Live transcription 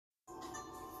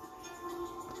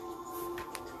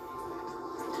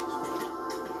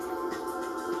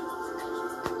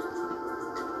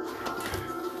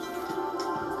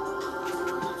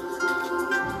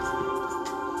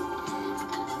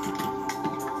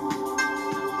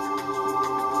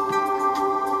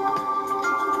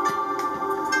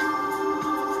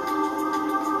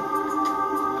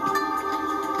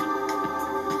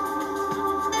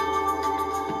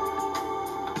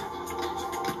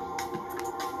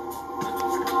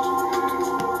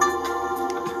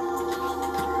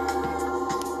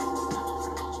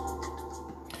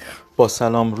با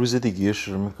سلام، روز دیگه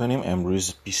شروع میکنیم.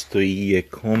 امروز 21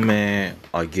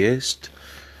 آگوست،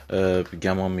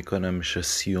 گمان میکنم میشه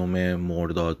 30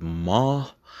 مرداد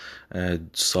ماه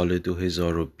سال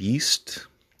 2020.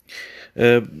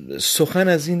 سخن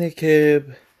از اینه که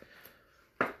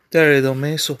در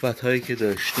ادامه صحبت هایی که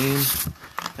داشتیم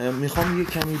میخوام یه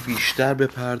کمی بیشتر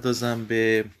بپردازم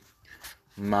به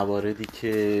مواردی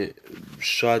که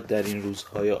شاید در این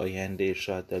روزهای آینده،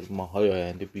 شاید در ماههای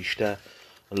آینده بیشتر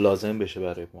لازم بشه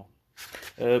برای ما.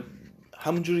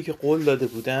 همونجوری که قول داده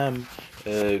بودم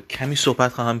کمی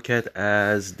صحبت خواهم کرد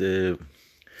از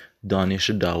دانش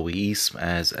داوئیسم،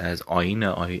 از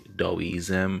آیین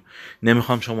داوئیسم.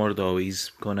 نمیخوام شما رو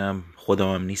داوئیسم کنم،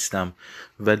 خودمم نیستم،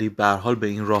 ولی به هر حال به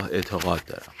این راه اعتقاد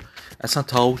دارم. اصلا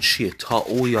تاو چیه؟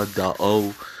 تاو یا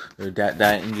داو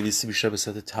در انگلیسی بیشتر به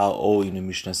صورت تاو اینو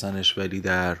میشناسنش، ولی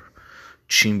در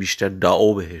چین بیشتر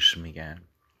داو بهش میگن.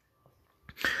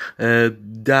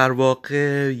 در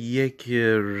واقع یک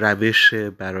روش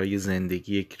برای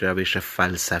زندگی، یک روش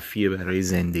فلسفی برای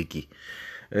زندگی.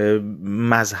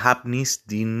 مذهب نیست،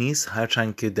 دین نیست،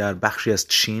 هرچند که در بخشی از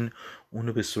چین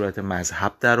اونو به صورت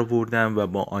مذهب در آوردن و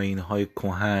با آیین‌های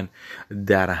کهن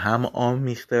در هم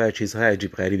آمیخته و چیزهای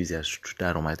عجیب غریبی ازش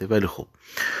در اومده. ولی خب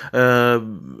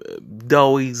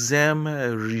داوئیسم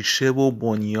ریشه و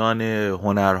بنیان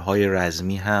هنرهای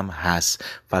رزمی هم هست.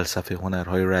 فلسفه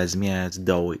هنرهای رزمی از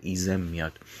داوئیسم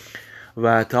میاد.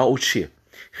 و تائو چیه؟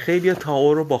 خیلی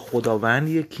تائو رو با خداوند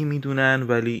یکی میدونن،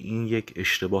 ولی این یک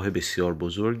اشتباه بسیار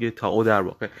بزرگه. تائو در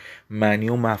واقع معنی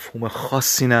و مفهوم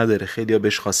خاصی نداره. خیلی ها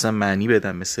بهش خواستن معنی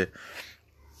بدن،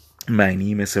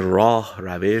 مثل راه،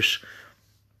 روش،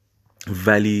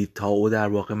 ولی تائو در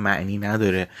واقع معنی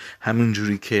نداره. همون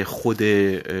جوری که خود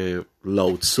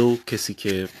لاوتسو، کسی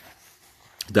که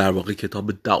در واقع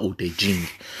کتاب داو ده جینگ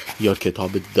یا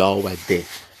کتاب داو و ده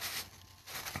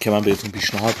که من بهتون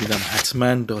پیشنهاد میدم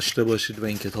حتما داشته باشید و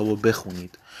این کتاب رو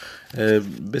بخونید.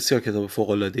 بسیار کتاب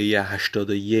فوق‌العاده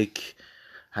 81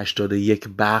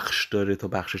 بخش داره تا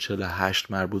بخش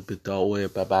 48 مربوط به داو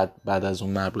و بعد از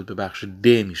اون مربوط به بخش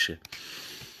ده میشه.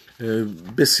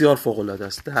 بسیار فوق‌العاده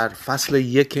است. در فصل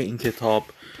 1 این کتاب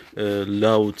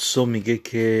لاوتسو میگه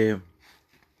که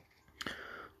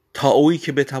تائویی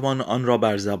که بتوان آن را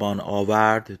بر زبان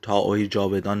آورد تائوی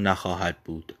جاودان نخواهد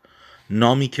بود.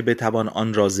 نامی که بتوان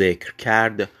آن را ذکر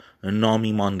کرد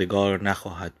نامی ماندگار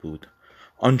نخواهد بود.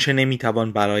 آنچه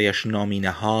نمیتوان برایش نامی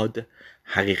نهاد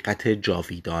حقیقت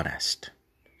جاویدان است.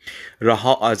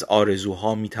 رها از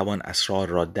آرزوها میتوان اسرار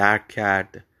را درک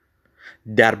کرد.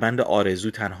 در بند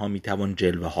آرزو تنها میتوان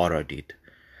جلوه ها را دید.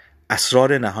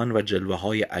 اسرار نهان و جلوه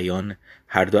های عیان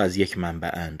هر دو از یک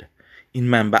منبع اند. این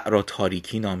منبع را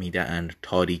تاریکی نامیده اند.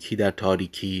 تاریکی در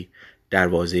تاریکی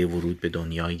دروازه ورود به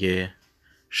دنیای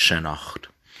شناخت.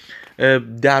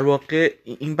 در واقع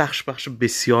این بخش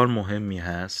بسیار مهمی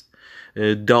هست.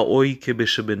 داویی که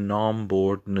بشه به نام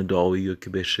برد، داویی که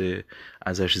بشه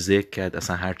ازش ذکر کرد،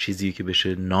 اصلا هر چیزی که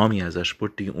بشه نامی ازش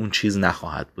برد دیگه اون چیز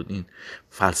نخواهد بود. این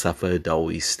فلسفه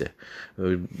داویسته.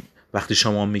 وقتی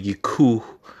شما میگی کوه،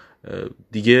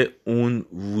 دیگه اون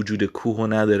وجود کوه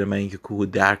نداره من اینکه کوه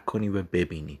درک کنی و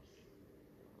ببینی.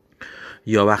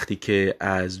 یا وقتی که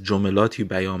از جملاتی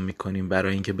بیان میکنیم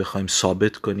برای اینکه بخوایم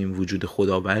ثابت کنیم وجود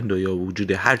خداوند یا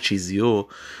وجود هر چیزی رو،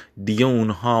 دیگه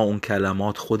اون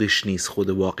کلمات خودش نیست، خود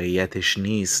واقعیتش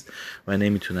نیست و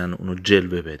نمیتونن اونو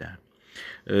جلوه بدن.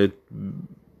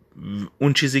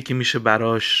 اون چیزی که میشه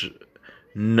براش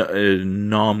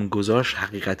نام گذاشت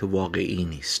حقیقت واقعی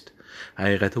نیست.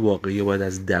 حقیقت واقعی باید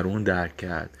از درون درک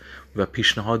کرد و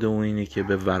پیشنهاد اون اینه که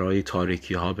به ورای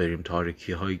تاریکی ها بریم.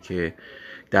 تاریکی هایی که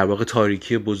در واقع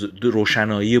تاریکی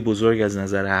روشنایی بزرگ از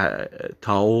نظر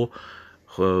تائو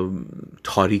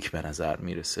تاریک به نظر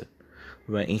میرسه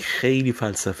و این خیلی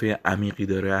فلسفه عمیقی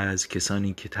داره. از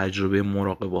کسانی که تجربه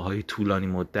مراقبه های طولانی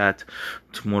مدت،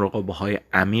 مراقبه های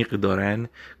عمیق دارن،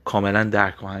 کاملا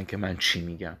درک خواهند که من چی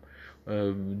میگم.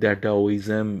 در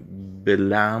داوئیسم به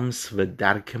لمس و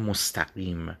درک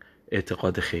مستقیم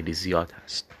اعتقاد خیلی زیاد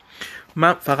هست.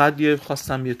 من فقط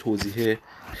خواستم یه توضیح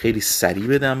خیلی سریع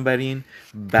بدم بر این،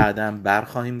 بعدم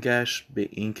برخواهیم گشت به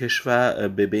این کشور،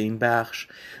 به این بخش.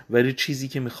 ولی چیزی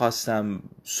که میخواستم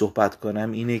صحبت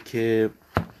کنم اینه که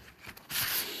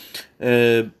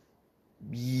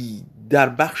در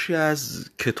بخشی از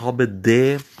کتاب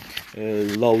ده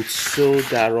لاوتسو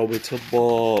در رابطه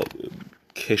با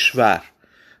کشور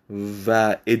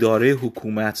و اداره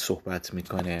حکومت صحبت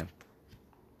میکنه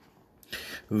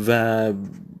و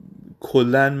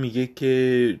کلن میگه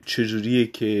که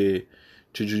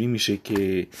چجوری میشه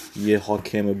که یه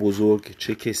حاکم بزرگ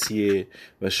چه کسیه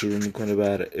و شروع میکنه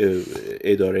بر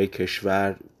اداره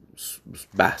کشور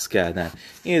بحث کردن.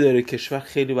 این اداره کشور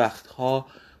خیلی وقتها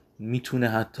میتونه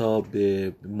حتی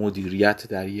به مدیریت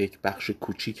در یک بخش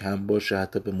کوچیک هم باشه،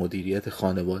 حتی به مدیریت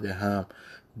خانواده هم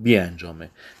بیانجامه.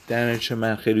 در نتیجه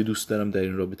من خیلی دوست دارم در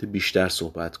این رابطه بیشتر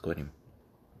صحبت کنیم.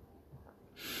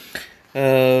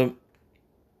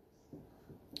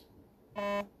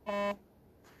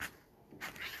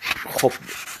 خب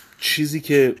چیزی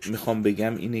که میخوام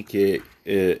بگم اینه که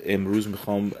امروز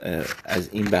میخوام از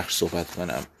این بخش صحبت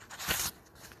کنم.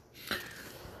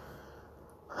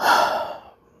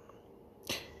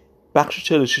 بخش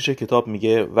 46 کتاب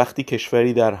میگه وقتی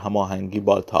کشوری در هماهنگی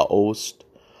با تائوست،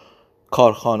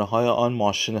 کارخانه‌های آن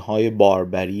ماشین‌های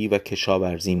باربری و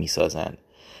کشاورزی می‌سازند.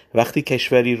 وقتی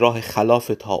کشوری راه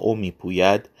خلاف تائو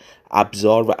می‌پوید،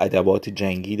 ابزار و ادوات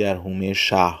جنگی در حومه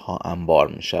شهرها انبار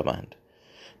می‌شوند.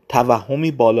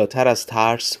 توهمی بالاتر از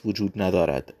ترس وجود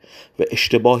ندارد و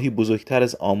اشتباهی بزرگتر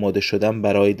از آماده شدن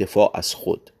برای دفاع از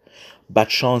خود.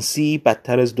 بدشانسی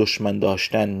بدتر از دشمن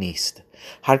داشتن نیست.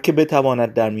 هر که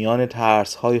بتواند در میان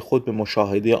ترس‌های خود به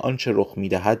مشاهده آنچه رخ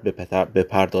می‌دهد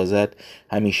بپردازد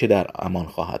همیشه در امان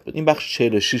خواهد بود. این بخش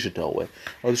 46 تائوه.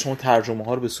 البته شما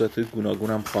ترجمه‌ها رو به صورت گوناگون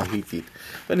هم خواهید دید،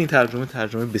 ولی این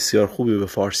ترجمه بسیار خوبی به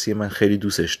فارسی، من خیلی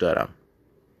دوستش دارم.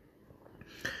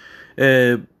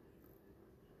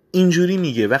 اینجوری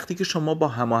میگه وقتی که شما با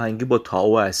هماهنگی با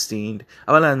تائو هستین،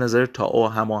 اولا از نظر تائو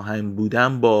هماهنگ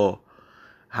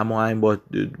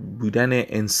بودن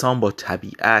انسان با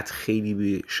طبیعت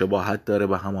خیلی شباهت داره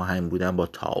با هماهنگ بودن با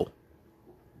تائو.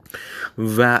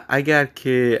 و اگر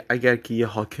که یه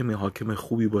حاکم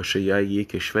خوبی باشه یا یه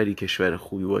کشور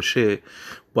خوبی باشه،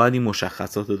 باید این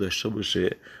مشخصات رو داشته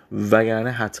باشه،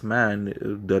 وگرنه حتما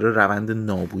داره روند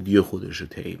نابودی خودش رو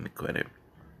طی میکنه.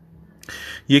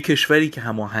 یک کشوری که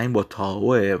هماهنگ با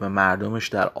تائوه و مردمش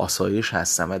در آسایش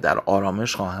هستن و در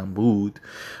آرامش خواهند بود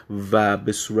و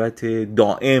به صورت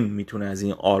دائم میتونه از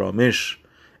این آرامش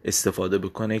استفاده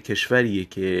بکنه، کشوریه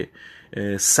که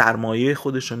سرمایه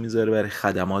خودش رو میذاره برای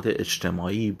خدمات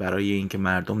اجتماعی، برای اینکه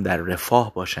مردم در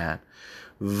رفاه باشن.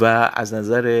 و از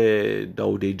نظر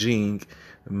داو دی جینگ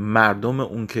مردم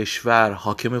اون کشور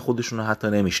حاکم خودشون رو حتی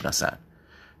نمیشناسن،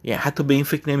 یعنی حتی به این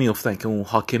فکر نمیافتن که اون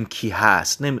حاکم کی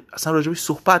هست، اصلا راجبش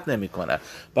صحبت نمیکنن،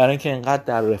 برای اینکه اینقدر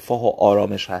در رفاه و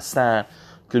آرامش هستن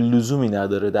که لزومی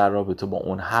نداره در رابطه با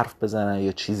اون حرف بزنن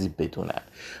یا چیزی بدونن.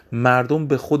 مردم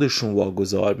به خودشون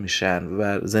واگذار میشن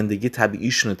و زندگی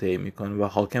طبیعیشون رو طی میکنن و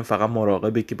حاکم فقط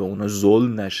مراقبه که به اونا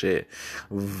ظلم نشه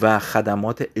و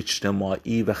خدمات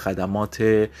اجتماعی و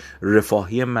خدمات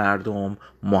رفاهی مردم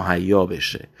مهیا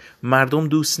بشه. مردم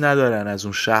دوست ندارن از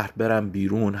اون شهر برن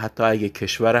بیرون، حتی اگه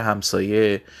کشور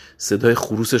همسایه صدای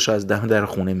خروسش از دم در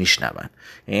خونه میشنون،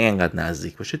 یعنی اینقدر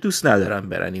نزدیک باشه دوست ندارن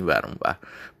برن این ور اون ور،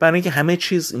 برای اینکه همه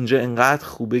چیز اینجا اینقدر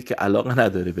خوبه که علاقه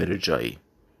نداره بره جایی.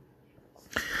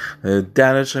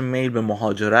 درش میل به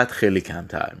مهاجرت خیلی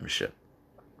کمتر میشه.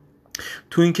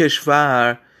 تو این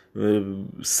کشور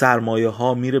سرمایه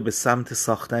ها میره به سمت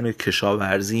ساختن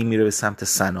کشاورزی، میره به سمت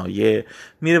صنایع،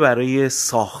 میره برای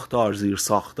زیر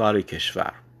ساختار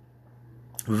کشور.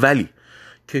 ولی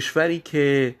کشوری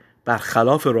که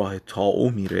برخلاف راه تائو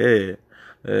میره،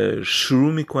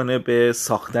 شروع میکنه به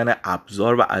ساختن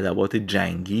ابزار و ادوات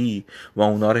جنگی و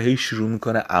اونا رو هی شروع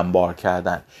میکنه انبار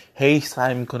کردن، هی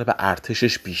سعی میکنه به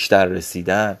ارتشش بیشتر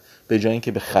رسیدن، به جای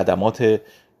اینکه به خدمات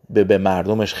به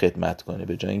مردمش خدمت کنه،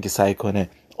 به جای اینکه سعی کنه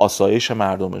آسایش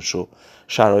مردمش رو،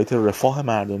 شرایط رفاه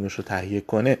مردمش رو تهیه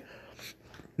کنه،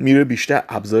 میره بیشتر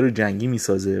ابزار جنگی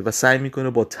میسازه و سعی میکنه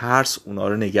با ترس اونا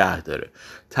رو نگه داره.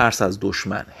 ترس از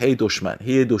دشمن،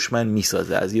 هی دشمن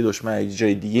میسازه، از یه دشمن از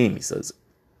جای دیگه میسازه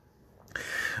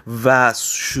و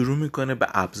شروع میکنه به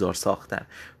ابزار ساختن.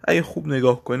 اگه خوب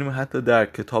نگاه کنیم حتی در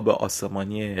کتاب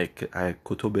آسمانی،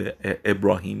 کتب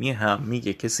ابراهیمی هم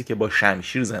میگه کسی که با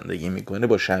شمشیر زندگی میکنه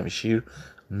با شمشیر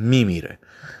میمیره.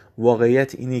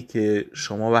 واقعیت اینه که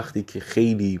شما وقتی که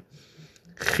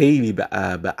خیلی به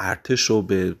ارتش و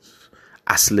به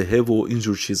اسلحه و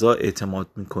اینجور چیزا اعتماد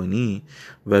میکنی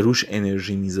و روش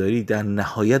انرژی میذاری، در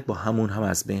نهایت با همون هم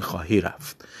از بین خواهی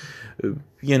رفت.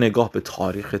 یه نگاه به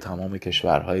تاریخ تمام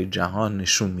کشورهای جهان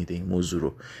نشون میده این موضوع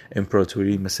رو.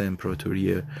 امپراتوری مثل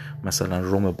امپراتوری مثلا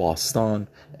روم باستان،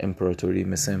 امپراتوری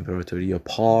مثل امپراتوری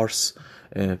پارس،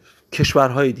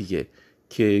 کشورهای دیگه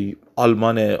که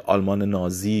آلمان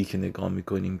نازی که نگاه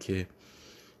میکنیم که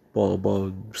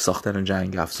با ساختن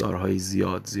جنگ افزارهای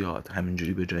زیاد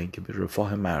همینجوری به جای اینکه به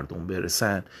رفاه مردم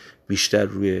برسن بیشتر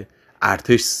روی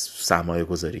ارتش سرمایه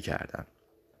گذاری کردن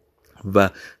و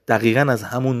دقیقاً از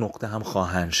همون نقطه هم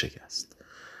خواهند شکست.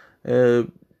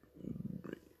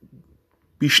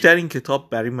 بیشتر این کتاب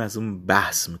برای مضمون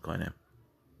بحث میکنه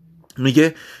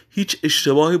میگه هیچ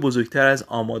اشتباهی بزرگتر از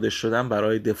آماده شدن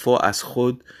برای دفاع از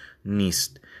خود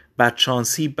نیست.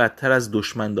 بدشانسی بدتر از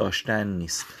دشمن داشتن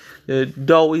نیست.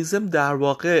 داویسم در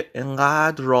واقع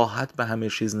انقدر راحت به همه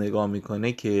چیز نگاه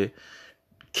میکنه که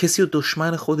کسی رو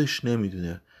دشمن خودش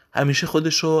نمیدونه، همیشه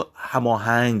خودش رو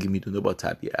هماهنگ میدونه با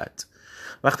طبیعت.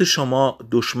 وقتی شما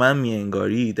دشمن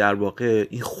میانگاری در واقع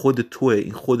این خود توه،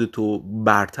 این خودتو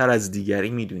برتر از دیگری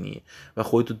میدونی و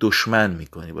خودتو دشمن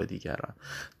میکنی با دیگران،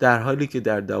 در حالی که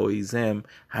در داویسم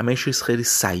همه چیز خیلی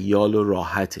سیال و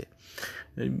راحته.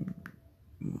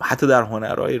 حتی در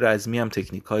هنرهای رزمی هم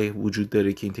تکنیک‌های وجود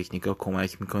داره که این تکنیک‌ها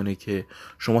کمک میکنه که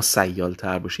شما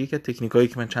سیال‌تر باشی. یکی از تکنیک‌هایی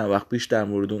که من چند وقت پیش در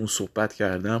مورد اون صحبت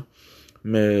کردم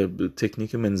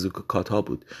تکنیک منزوکو کاتا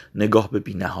بود، نگاه به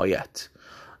بی‌نهایت،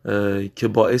 که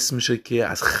باعث میشه که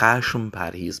از خشم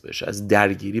پرهیز بشه، از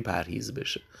درگیری پرهیز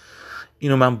بشه.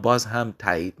 اینو من باز هم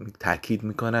تأکید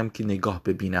میکنم که نگاه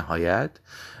به بی‌نهایت،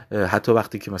 حتی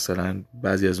وقتی که مثلا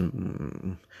بعضی از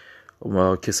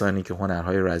کسانی که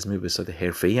هنرهای رزمی به صورت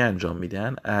حرفه‌ای انجام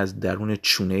میدن از درون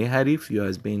چونه حریف یا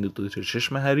از بین دو تا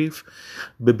چشم حریف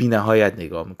به بی‌نهایت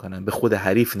نگاه میکنن، به خود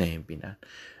حریف نمیبینن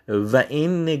و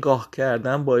این نگاه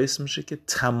کردن باعث میشه که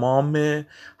تمام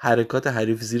حرکات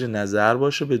حریف زیر نظر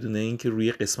باشه بدون اینکه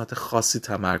روی قسمت خاصی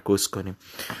تمرکز کنیم.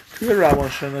 توی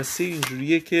روانشناسی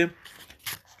اینجوریه که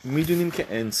میدونیم که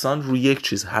انسان روی یک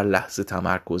چیز هر لحظه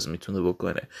تمرکز میتونه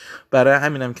بکنه. برای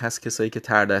همینم کسایی که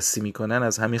تردستی میکنن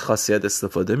از همین خاصیت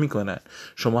استفاده میکنن.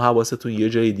 شما حواستون یه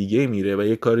جای دیگه میره و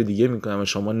یه کار دیگه میکنن و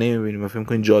شما نمیبینید و فکر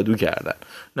میکنید جادو کردن.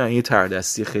 نه، این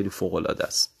تردستی خیلی فوق العاده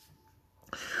است.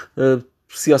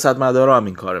 سیاستمدارا هم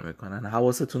این کارو میکنن،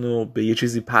 حواستون رو به یه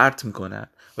چیزی پرت میکنن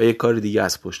و یه کار دیگه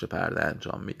از پشت پرده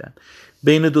انجام میدن.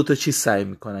 بین دو تا چیز سعی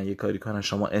میکنن یه کاری کنن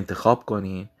شما انتخاب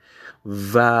کنین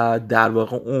و در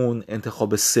واقع اون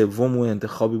انتخاب سوم و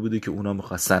انتخابی بوده که اونا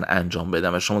میخواستن انجام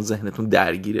بدن و شما ذهنتون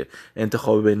درگیره.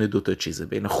 انتخاب بین دو تا چیزه،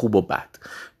 بین خوب و بد،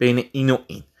 بین این و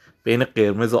این، بین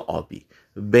قرمز و آبی،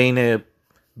 بین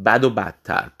بد و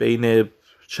بدتر، بین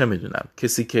چه میدونم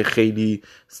کسی که خیلی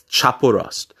چپ و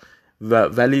راست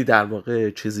ولی در واقع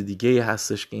چیز دیگه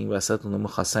هستش که این وسط اونا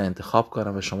میخواستن انتخاب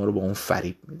کنن و شما رو با اون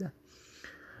فریب میدن.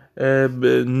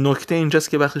 نکته اینجاست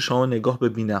که وقتی شما نگاه به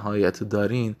بی‌نهایت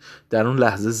دارین، در اون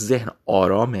لحظه ذهن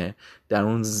آرامه، در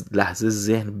اون لحظه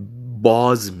ذهن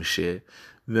باز میشه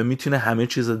و میتونه همه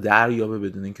چیز رو دریابه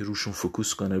بدون اینکه روشون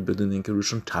فوکوس کنه، بدون اینکه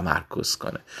روشون تمرکز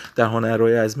کنه. در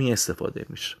هنرهای رزمی استفاده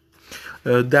میشه.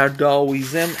 در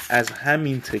داویسم از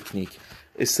همین تکنیک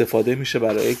استفاده میشه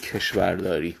برای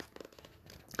کشورداری.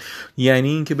 یعنی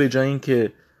اینکه به جای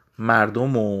اینکه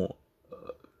مردم رو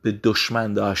به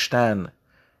دشمن داشتن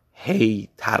هی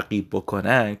ترغیب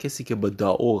بکنن، کسی که با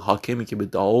داو، حاکمی که به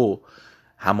داو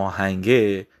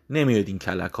هماهنگه، نمیاد این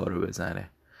کلک‌ها رو بزنه.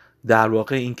 در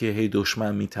واقع این که هی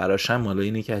دشمن میتراشن مالا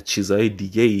اینه که از چیزهای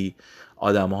دیگه‌ای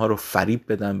آدم‌ها رو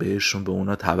فریب بدن بهشون، به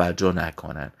اونا توجه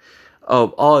نکنن.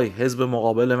 آی حزب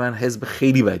مقابل من حزب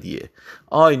خیلی بدیه،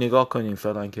 آی نگاه کنین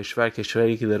فلان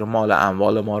کشوری که داره مال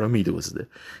اموال ما رو میدزده.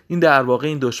 این در واقع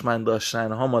این دشمن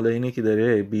داشتن ها مال اینه که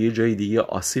داره به یه جای دیگه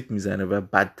آسیب میزنه و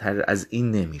بدتر از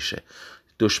این نمیشه.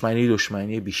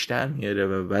 دشمنی بیشتر میاره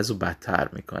و وضع بدتر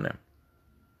میکنه.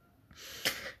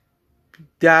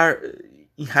 در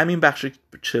همین بخش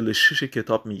 46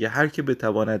 کتاب میگه هر که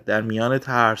بتواند در میان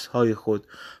ترس‌های خود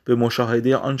به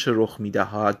مشاهده آنچه رخ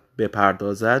میدهد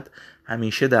بپردازد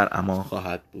همیشه در امان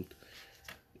خواهد بود.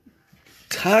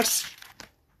 ترس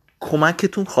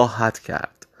کمکتون خواهد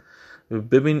کرد.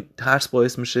 ببین ترس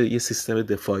باعث میشه یه سیستم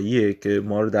دفاعیه که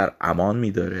ما رو در امان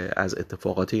میداره از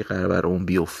اتفاقاتی که قراره برامون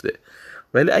بیفته.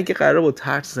 ولی اگه قراره با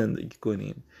ترس زندگی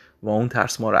کنیم و اون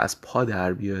ترس ما رو از پا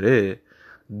در بیاره،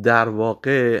 در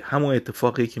واقع همون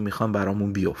اتفاقی که میخوان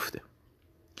برامون بیفته.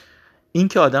 این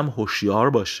که آدم هوشیار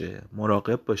باشه،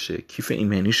 مراقب باشه، کیف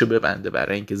ایمنیشو ببنده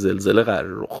برای اینکه زلزله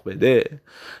قرار رخ بده،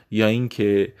 یا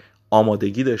اینکه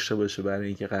آمادگی داشته باشه برای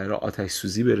اینکه قرار آتش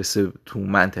سوزی برسه تو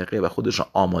منطقه و خودش رو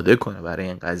آماده کنه برای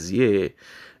این قضیه،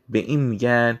 به این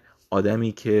میگن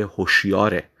آدمی که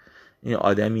هوشیاره. این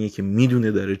آدمیه که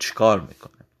میدونه داره چیکار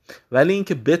میکنه. ولی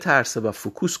اینکه بترسه و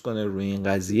فوکوس کنه روی این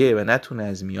قضیه و نتونه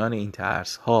از میان این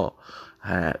ترس ها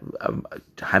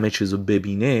همه چیزو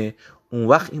ببینه، اون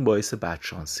وقت این باعث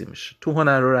بدشانسی میشه. تو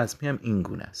هنر رزمی هم این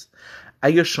گونه است.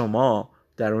 اگه شما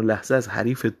در اون لحظه از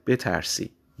حریفت بترسی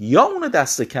یا اونو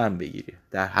دست کم بگیری،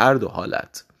 در هر دو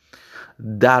حالت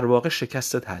در واقع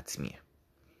شکستت حتمیه.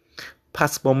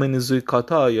 پس با منزوی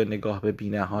کاتا یا نگاه به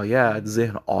بی‌نهایت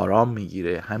ذهن آرام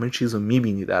میگیره، همه چیزو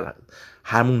میبینی در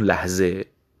همون لحظه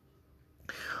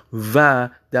و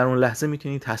در اون لحظه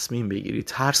میتونی تصمیم بگیری.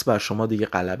 ترس بر شما دیگه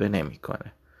غلبه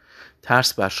نمیکنه.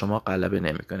 ترس بر شما غلبه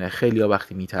نمیکنه. خیلی‌ها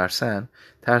وقتی میترسن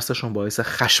ترسشون باعث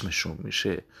خشمشون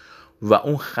میشه و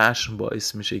اون خشم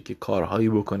باعث میشه که کارهایی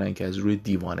بکنن که از روی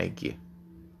دیوانگیه.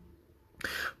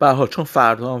 به هر حال چون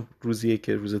فردا هم روزیه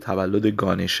که روز تولد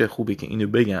گانشه، خوبه که اینو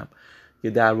بگم که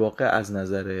در واقع از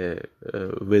نظر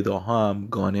وداها هم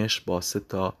گانش با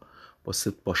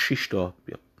 6 تا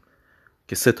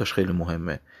که 3 تاش خیلی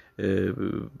مهمه،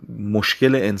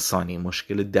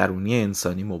 مشکل درونی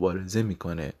انسانی مبارزه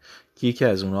میکنه که یکی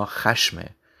از اونها خشمه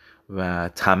و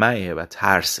طمعه و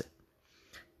ترسه،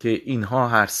 که اینها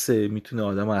هر سه میتونه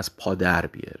آدم از پا در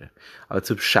بیاره.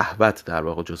 البته شهوت در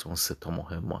واقع جز اون 3 تا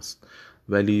مهم است،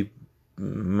 ولی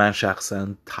من شخصا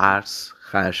ترس،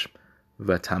 خشم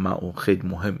و طمع خیلی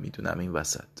مهم میدونم این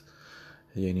وسط،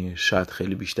 یعنی شاید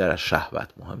خیلی بیشتر از شهوت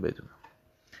مهم بدونم.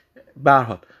 به هر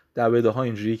حال در وداها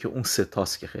اینجوریه که اون 3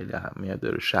 تاست که خیلی اهمیت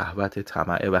داره: شهوت،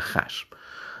 طمع و خشم.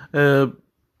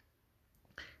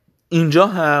 اینجا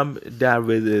هم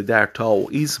در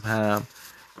تائوئیسم هم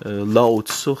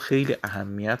لاوتسو خیلی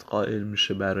اهمیت قائل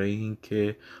میشه برای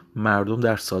اینکه مردم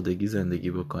در سادگی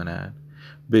زندگی بکنن،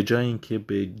 به جای اینکه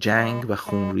به جنگ و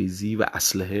خونریزی و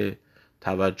اسلحه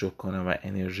توجه کنن و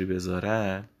انرژی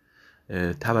بذارن،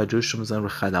 توجهشون بذارن رو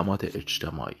خدمات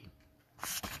اجتماعی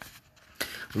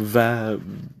و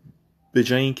به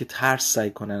جای اینکه ترس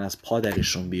سعی کنن از پا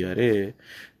درشون بیاره،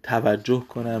 توجه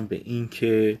کنن به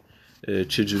اینکه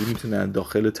چجوری میتونن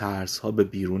داخل ترس ها به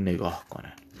بیرون نگاه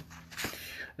کنن.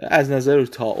 از نظر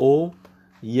تائو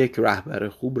یک رهبر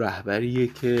خوب رهبریه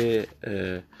که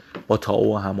با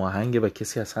تائو هماهنگه و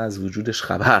کسی اصلا از وجودش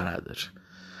خبر نداره،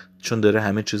 چون داره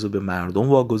همه چیزو به مردم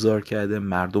واگذار کرده،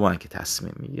 مردم هم که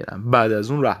تصمیم میگیرن. بعد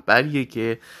از اون رهبریه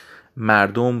که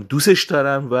مردم دوستش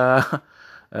دارن و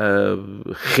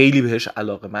خیلی بهش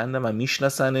علاقه‌مندن و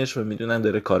میشناسنش و میدونن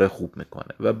داره کار خوب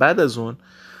میکنه. و بعد از اون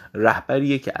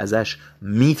رهبریه که ازش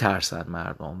میترسن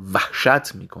مردم،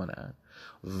 وحشت میکنن،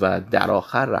 و در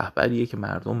آخر رهبریه که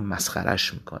مردم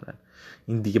مسخرش میکنن.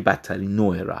 این دیگه بدترین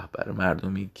نوع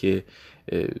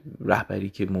رهبری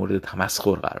که مورد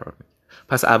تمسخر قرار میگیره.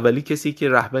 پس اولی کسی که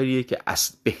رهبریه که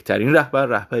بهترین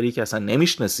رهبریه که اصلا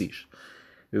نمیشناسیش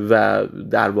و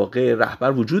در واقع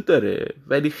رهبر وجود داره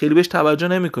ولی خیلی بهش توجه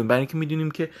نمیکنیم، برای اینکه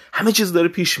میدونیم که همه چیز داره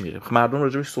پیش میره، مردم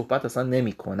راجبش صحبت اصلا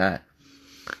نمیکنن.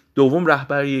 دوم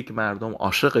رهبریه که مردم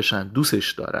عاشقشن،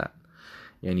 دوستش دارن،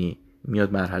 یعنی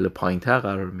میاد مرحله پایین‌تر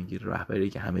قرار میگیره، رهبریه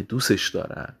که همه دوستش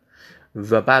دارن.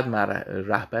 و بعد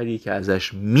رهبریه که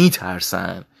ازش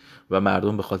میترسن و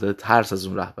مردم به خاطر ترس از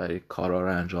اون رهبری کارا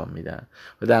رو انجام میدن.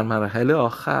 و در مرحله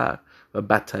آخر و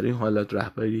بدترین حالت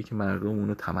رهبریه که مردم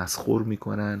اونو تمسخر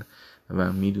میکنن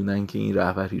و میدونن که این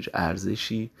رهبر هیچ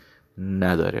ارزشی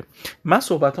نداره. من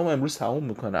صحبتامو امروز تموم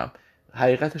میکنم.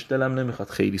 حقیقتش دلم نمیخواد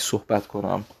خیلی صحبت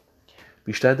کنم،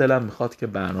 بیشتر دلم میخواد که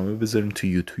برنامه بذاریم تو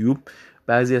یوتیوب،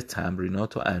 بعضی از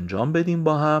تمرینات رو انجام بدیم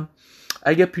با هم.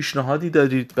 اگه پیشنهادی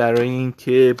دارید برای این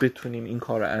که بتونیم این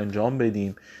کار رو انجام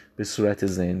بدیم به صورت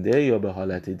زنده یا به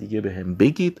حالت دیگه به هم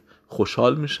بگید،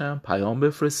 خوشحال میشم. پیام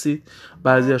بفرستید.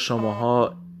 بعضی از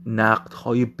شماها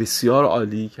نقدهای بسیار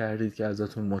عالی کردید که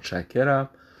ازتون متشکرم.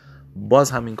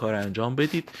 باز همین کار رو انجام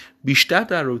بدید. بیشتر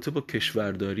در رابطه با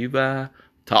کشورداری و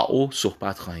تائو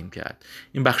صحبت خواهیم کرد.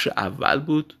 این بخش اول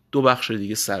بود. 2 بخش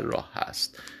دیگه سر راه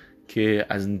هست که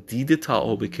از دید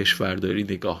تائو به کشورداری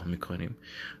نگاه میکنیم.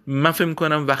 من فکر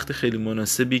میکنم وقت خیلی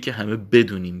مناسبی که همه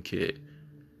بدونیم که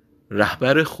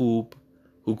رهبر خوب،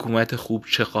 حکومت خوب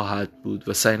چه خواهد بود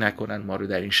و سعی نکنن ما رو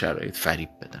در این شرایط فریب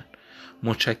بدن.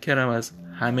 متشکرم از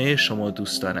همه شما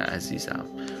دوستان عزیزم.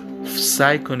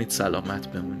 سعی کنید سلامت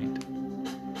بمونید.